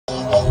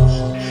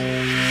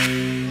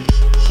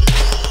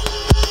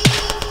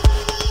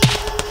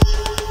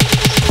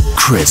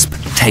Crisp,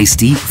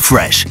 tasty,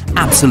 fresh,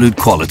 absolute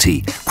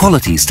quality.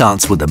 Quality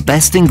starts with the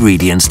best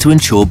ingredients to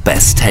ensure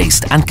best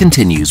taste and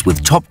continues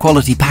with top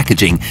quality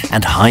packaging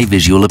and high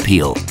visual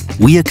appeal.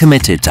 We are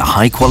committed to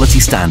high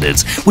quality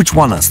standards, which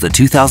won us the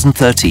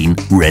 2013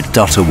 Red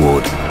Dot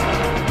Award.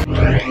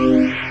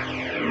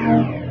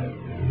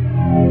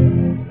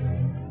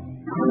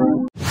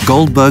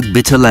 Goldberg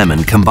Bitter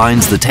Lemon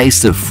combines the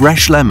taste of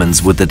fresh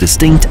lemons with the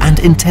distinct and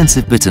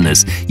intensive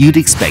bitterness you'd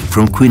expect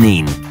from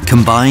quinine.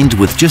 Combined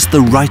with just the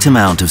right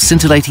amount of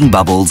scintillating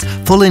bubbles,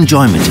 full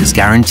enjoyment is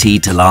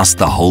guaranteed to last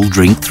the whole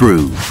drink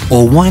through.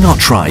 Or why not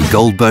try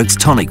Goldberg's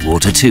tonic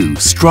water too?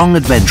 Strong,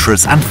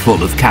 adventurous and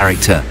full of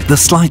character. The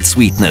slight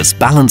sweetness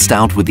balanced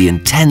out with the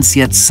intense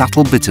yet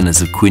subtle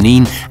bitterness of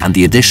quinine and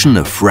the addition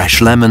of fresh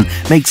lemon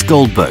makes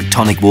Goldberg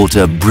tonic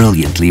water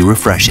brilliantly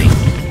refreshing.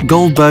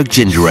 Goldberg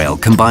Ginger Ale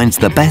combines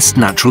the best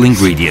natural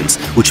ingredients,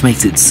 which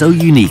makes it so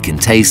unique in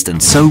taste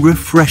and so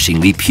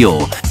refreshingly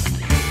pure.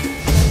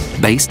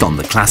 Based on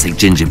the classic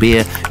ginger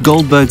beer,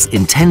 Goldberg's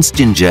intense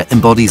ginger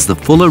embodies the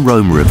full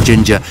aroma of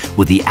ginger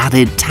with the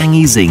added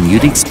tangy zing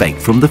you'd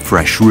expect from the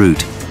fresh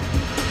root.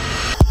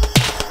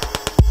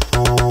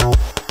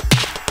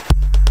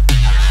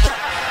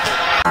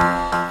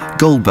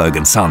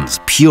 Goldberg & Sons,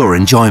 pure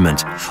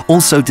enjoyment.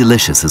 Also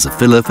delicious as a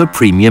filler for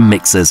premium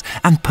mixers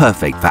and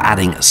perfect for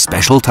adding a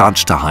special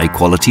touch to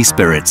high-quality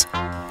spirits.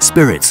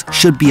 Spirits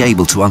should be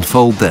able to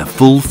unfold their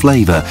full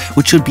flavor,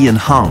 which should be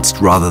enhanced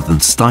rather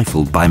than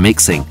stifled by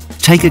mixing.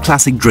 Take a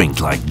classic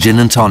drink like gin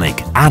and tonic,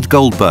 add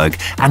Goldberg,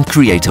 and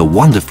create a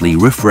wonderfully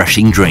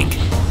refreshing drink.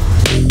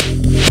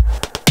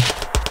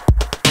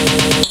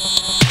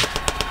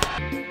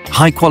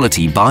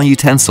 High-quality bar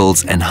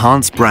utensils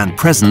enhance brand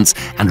presence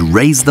and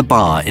raise the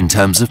bar in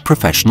terms of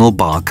professional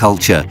bar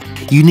culture.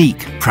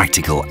 Unique,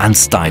 practical and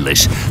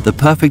stylish, the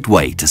perfect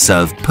way to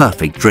serve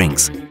perfect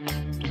drinks.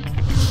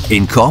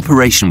 In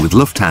cooperation with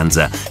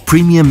Lufthansa,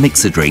 premium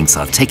mixer drinks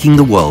are taking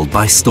the world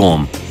by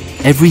storm.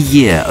 Every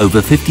year,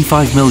 over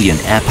 55 million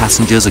air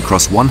passengers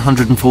across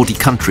 140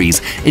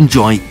 countries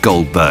enjoy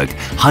Goldberg,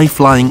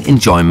 high-flying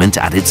enjoyment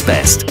at its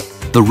best.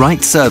 The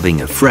right serving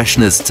of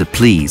freshness to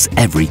please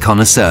every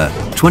connoisseur.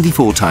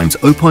 24 times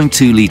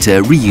 0.2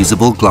 litre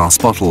reusable glass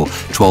bottle,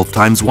 12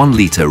 times 1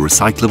 litre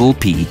recyclable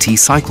PET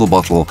cycle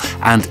bottle,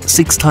 and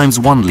 6 times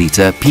 1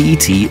 litre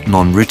PET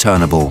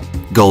non-returnable.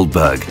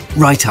 Goldberg,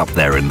 right up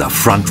there in the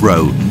front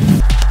row,